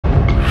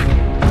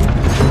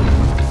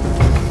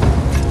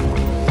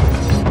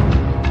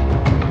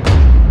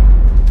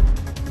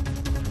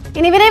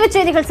இனி விரைவுச்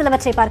செய்திகள்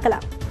சிலவற்றை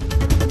பார்க்கலாம்.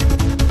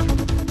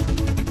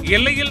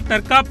 எல்லையில்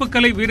தற்காப்பு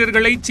கலை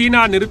வீரர்களை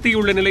சீனா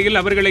நிறுத்தியுள்ள நிலையில்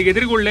அவர்களை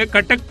எதிர்கொள்ள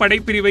கட்டக்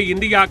படைப்பிரிவை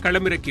இந்தியா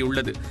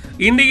களமிறக்கியுள்ளது.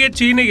 இந்திய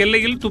சீன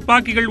எல்லையில்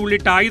துப்பாக்கிகள்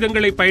உள்ளிட்ட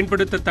ஆயுதங்களை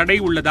பயன்படுத்த தடை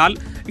உள்ளதால்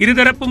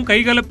இருதரப்பும்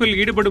கைகலப்பில்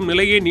ஈடுபடும்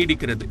நிலையே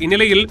நீடிக்கிறது.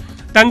 இந்நிலையில்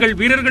தங்கள்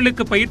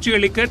வீரர்களுக்கு பயிற்சி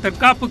அளிக்க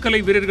தற்காப்பு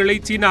கலை வீரர்களை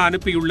சீனா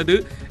அனுப்பியுள்ளது.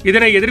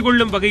 இதனை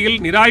எதிர்கொள்ளும் வகையில்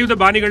நிராயுத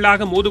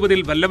பாணிகளாக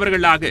மோதுவதில்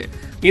வல்லவர்களாக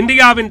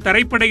இந்தியாவின்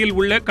தரைப்படையில்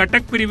உள்ள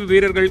கட்டக் பிரிவு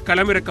வீரர்கள்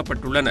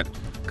களமிறக்கப்பட்டுள்ளனர்.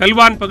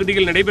 கல்வான்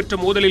பகுதியில் நடைபெற்ற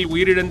மோதலில்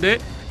உயிரிழந்த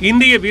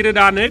இந்திய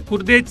வீரரான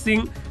குர்தேஜ்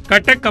சிங்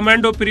கட்டக்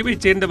கமாண்டோ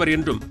பிரிவைச் சேர்ந்தவர்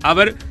என்றும்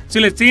அவர்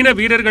சில சீன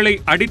வீரர்களை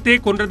அடித்தே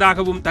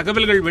கொன்றதாகவும்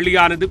தகவல்கள்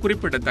வெளியானது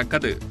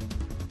குறிப்பிடத்தக்கது.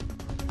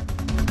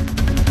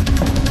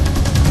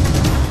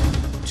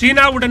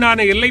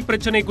 சீனாவுடனான எல்லை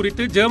பிரச்சினை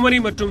குறித்து ஜெர்மனி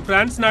மற்றும்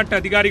பிரான்ஸ் நாட்டு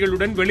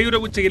அதிகாரிகளுடன்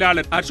வெளியுறவு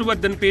செயலாளர்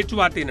ஹர்ஷ்வர்தன்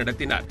பேச்சுவார்த்தை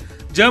நடத்தினார்.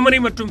 ஜெர்மனி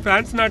மற்றும்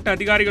பிரான்ஸ் நாட்டு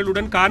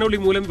அதிகாரிகளுடன் காணொலி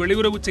மூலம்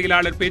வெளியுறவு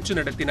செயலாளர் பேச்சு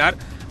நடத்தினார்.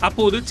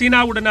 அப்போது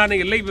சீனாவுடனான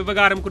எல்லை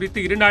விவகாரம் குறித்து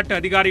இரு நாட்டு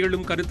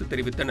அதிகாரிகளும் கருத்து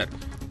தெரிவித்தனர்.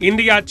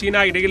 இந்தியா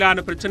சீனா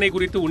இடையிலான பிரச்சினை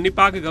குறித்து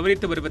உன்னிப்பாக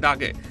கவனித்து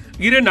வருவதாக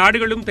இரு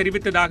நாடுகளும்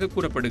தெரிவித்ததாக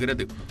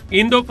கூறப்படுகிறது.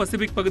 இந்தோ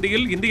பசிபிக்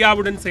பகுதியில்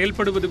இந்தியாவுடன்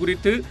செயல்படுவது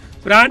குறித்து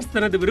பிரான்ஸ்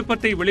தனது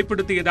விருப்பத்தை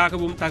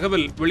வெளிப்படுத்தியதாகவும்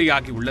தகவல்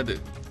வெளியாகியுள்ளது.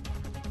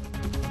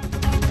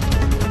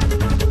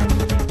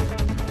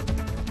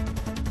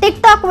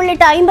 டிக்டாக்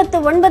உள்ளிட்ட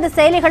 59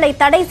 செயலிகளை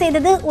தடை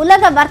செய்தது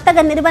உலக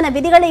வர்த்தக நிறுவன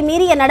விதிகளை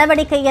மீறிய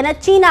நடவடிக்கை என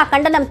சீனா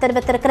கண்டனம்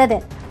தெரிவித்திருக்கிறது.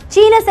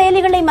 சீன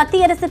செயலிகளை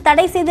மத்திய அரசு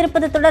தடை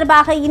செய்திருப்பது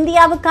தொடர்பாக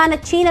இந்தியாவுக்கான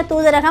சீன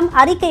தூதரகம்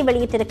அறிக்கை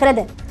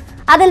வெளியிட்டிருக்கிறது.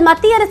 அதில்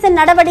மத்திய அரசின்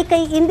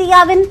நடவடிக்கை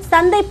இந்தியாவின்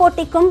சந்தை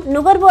போட்டிக்கும்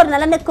நுகர்வோர்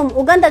நலனுக்கும்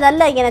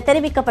உகந்ததல்ல என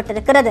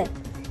தெரிவிக்கப்பட்டிருக்கிறது.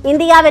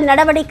 இந்தியாவின்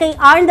நடவடிக்கை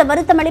ஆழ்ந்த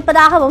வருத்தம்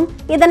அளிப்பதாகவும்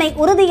இதனை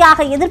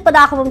உறுதியாக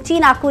எதிர்ப்பதாகவும்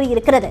சீனா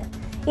கூறியிருக்கிறது.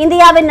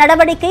 இந்தியாவின்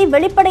நடவடிக்கை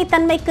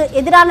வெளிப்படைத்தன்மைக்கு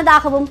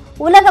எதிரானதாகவும்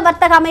உலக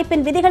வர்த்தக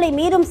அமைப்பின் விதிகளை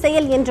மீறும்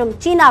செயல் என்றும்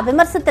சீனா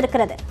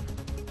விமர்சித்திருக்கிறது.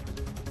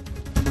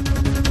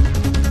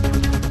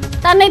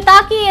 தன்னை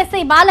தாக்கிய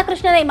எஸ்ஐ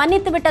பாலகிருஷ்ணனை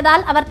மன்னித்து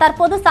விட்டதால் அவர்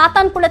தற்போது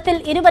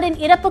சாத்தான்குளத்தில் இருவரின்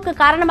இறப்புக்கு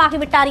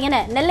காரணமாகிவிட்டார்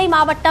என நெல்லை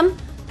மாவட்டம்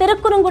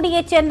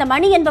திருக்குறுங்குடியைச் சேர்ந்த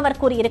மணி என்பவர்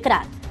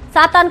கூறியிருக்கிறார்.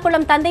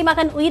 சாத்தான்குளம் தந்தை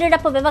மகன்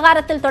உயிரிழப்பு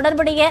விவகாரத்தில்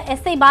தொடர்புடைய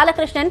எஸ்ஐ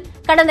பாலகிருஷ்ணன்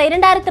கடந்த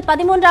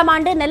 2013ஆம்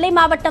ஆண்டு நெல்லை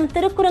மாவட்டம்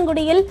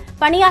திருக்குறுங்குடியில்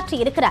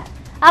பணியாற்றியிருக்கிறார்.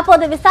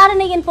 அப்போது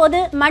விசாரணையின் போது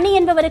மணி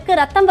என்பவருக்கு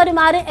ரத்தம்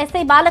வருமாறு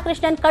எஸ்ஐ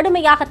பாலகிருஷ்ணன்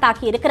கடுமையாக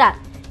தாக்கியிருக்கிறார்.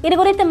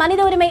 இதுகுறித்து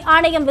மனித உரிமை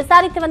ஆணையம்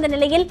விசாரித்து வந்த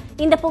நிலையில்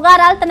இந்த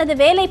புகாரால் தனது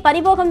வேலை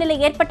பறிபோகும் நிலை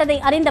ஏற்பட்டதை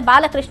அறிந்த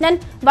பாலகிருஷ்ணன்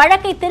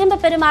வழக்கை திரும்ப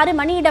பெறுமாறு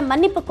மணியிடம்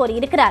மன்னிப்பு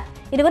கோரியிருக்கிறார்.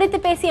 இதுகுறித்து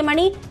பேசிய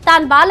மணி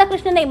தான்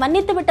பாலகிருஷ்ணனை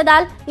மன்னித்து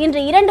விட்டதால்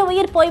இன்று 2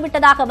 உயிர்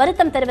போய்விட்டதாக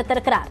வருத்தம்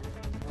தெரிவித்திருக்கிறார்.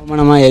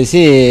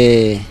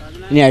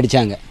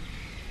 அடிச்சாங்க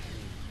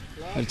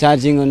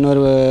சார்ஜிங்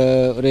இன்னொரு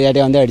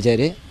ஏரியா வந்து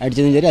அடித்தார்.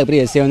 அடித்ததும் சரி,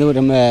 அப்புறம் எஸ்ஏ வந்து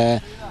ரொம்ப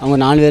அவங்க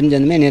 4 பேரும்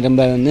சேர்ந்துமே என்னை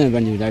ரொம்ப வந்து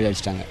பண்ணி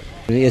அடிச்சிட்டாங்க.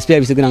 எஸ்பி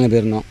ஆஃபீஸுக்கு நாங்கள்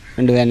போயிருந்தோம்,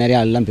 2 பேர் நிறையா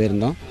ஆள்லாம்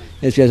போயிருந்தோம்.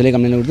 எஸ்பி ஆஃபீஸ்லேயே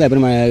கம்ப்ளைண்ட் கொடுத்து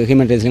அப்புறம்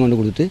ஹியூமன் ரைட்ஸ்லேயும் கொண்டு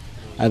கொடுத்து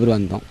அப்புறம்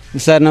வந்தோம்.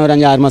 விசாரணை ஒரு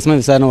 5-6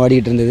 மாதமாக விசாரணை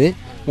ஓடிக்கிட்டு இருந்தது.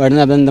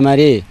 உடனே அப்புறம் இந்த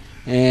மாதிரி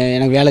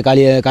எனக்கு வேலை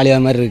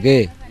காலியாக மாதிரி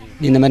இருக்குது,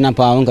 இந்த மாதிரி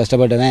நான் பாவம்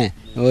கஷ்டப்பட்டவன்,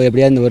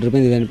 எப்படியாவது இந்த 1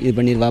 ரூபாய் இது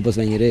பண்ணி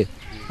வாபஸ் வாங்கிடு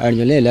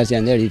அப்படின்னு சொல்லி எல்லோரும்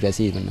சேர்ந்து அடி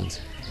பேசி இது பண்ணாங்க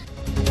சார்.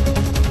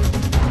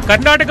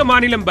 கர்நாடக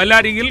மாநிலம்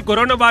பல்லாரியில்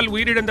கொரோனாவால்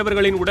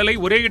உயிரிழந்தவர்களின் உடலை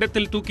ஒரே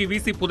இடத்தில் தூக்கி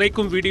வீசி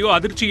புதைக்கும் வீடியோ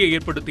அதிர்ச்சியை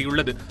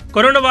ஏற்படுத்தியுள்ளது.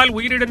 கொரோனாவால்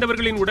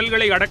உயிரிழந்தவர்களின்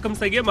உடல்களை அடக்கம்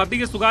செய்ய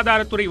மத்திய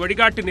சுகாதாரத்துறை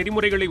வழிகாட்டு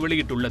நெறிமுறைகளை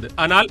வெளியிட்டுள்ளது.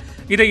 ஆனால்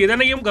இதை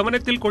எதனையும்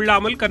கவனத்தில்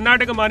கொள்ளாமல்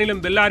கர்நாடக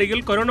மாநிலம்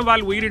பெல்லாரியில்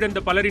கொரோனாவால்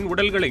உயிரிழந்த பலரின்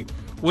உடல்களை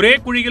ஒரே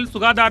குழியில்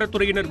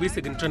சுகாதாரத்துறையினர்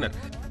வீசுகின்றனர்.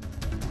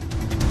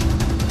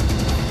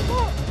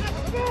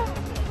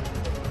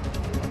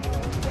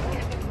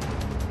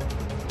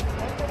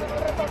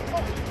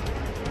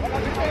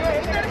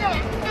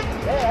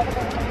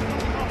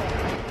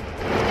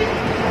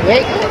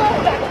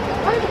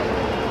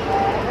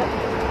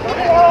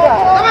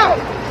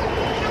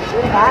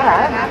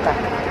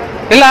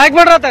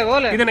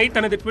 இதனை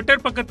தனது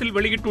ட்விட்டர் பக்கத்தில்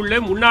வெளியிட்டுள்ள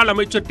முன்னாள்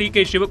அமைச்சர்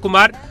டி.கே.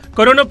 சிவகுமார்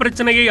கொரோனா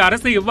பிரச்சனையை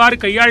அரசு எவ்வாறு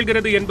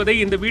கையாள்கிறது என்பதை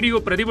இந்த வீடியோ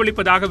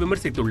பிரதிபலிப்பதாக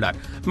விமர்சித்துள்ளார்.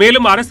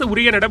 மேலும் அரசு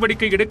உரிய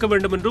நடவடிக்கை எடுக்க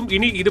வேண்டும் என்றும்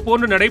இனி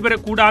இதுபோன்று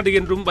நடைபெறக்கூடாது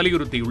என்றும்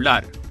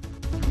வலியுறுத்தியுள்ளார்.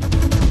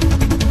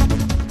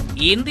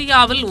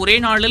 இந்தியாவில் ஒரே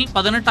நாளில்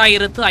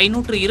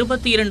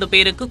 18,522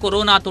 பேருக்கு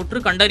கொரோனா தொற்று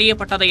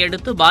கண்டறியப்பட்டதை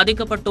அடுத்து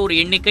பாதிக்கப்பட்டோர்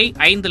எண்ணிக்கை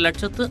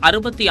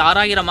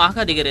 5,66,000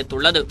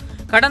 அதிகரித்துள்ளது.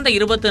 கடந்த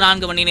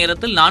 24 மணி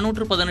நேரத்தில்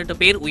 418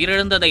 பேர்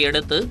உயிரிழந்ததை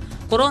அடுத்து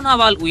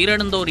கொரோனாவால்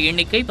உயிரிழந்தோர்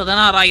எண்ணிக்கை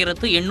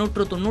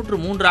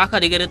 16,893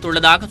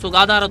 அதிகரித்துள்ளதாக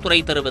சுகாதாரத்துறை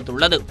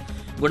தெரிவித்துள்ளது.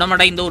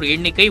 குணமடைந்தோர்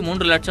எண்ணிக்கை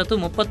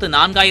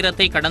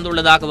 3,34,000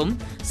 கடந்துள்ளதாகவும்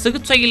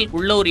சிகிச்சையில்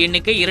உள்ளோர்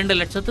எண்ணிக்கை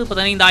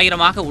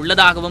 2,15,000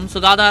 உள்ளதாகவும்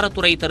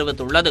சுகாதாரத்துறை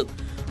தெரிவித்துள்ளது.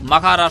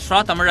 மகாராஷ்டிரா,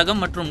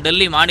 தமிழகம் மற்றும்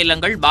டெல்லி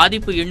மாநிலங்கள்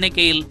பாதிப்பு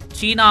எண்ணிக்கையில்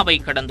சீனாவை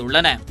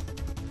கடந்துள்ளன.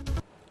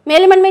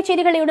 மேலும் அண்மைச்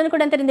செய்திகளை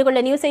உடனுக்குடன் தெரிந்து கொள்ள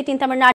News18 தமிழ்நாடு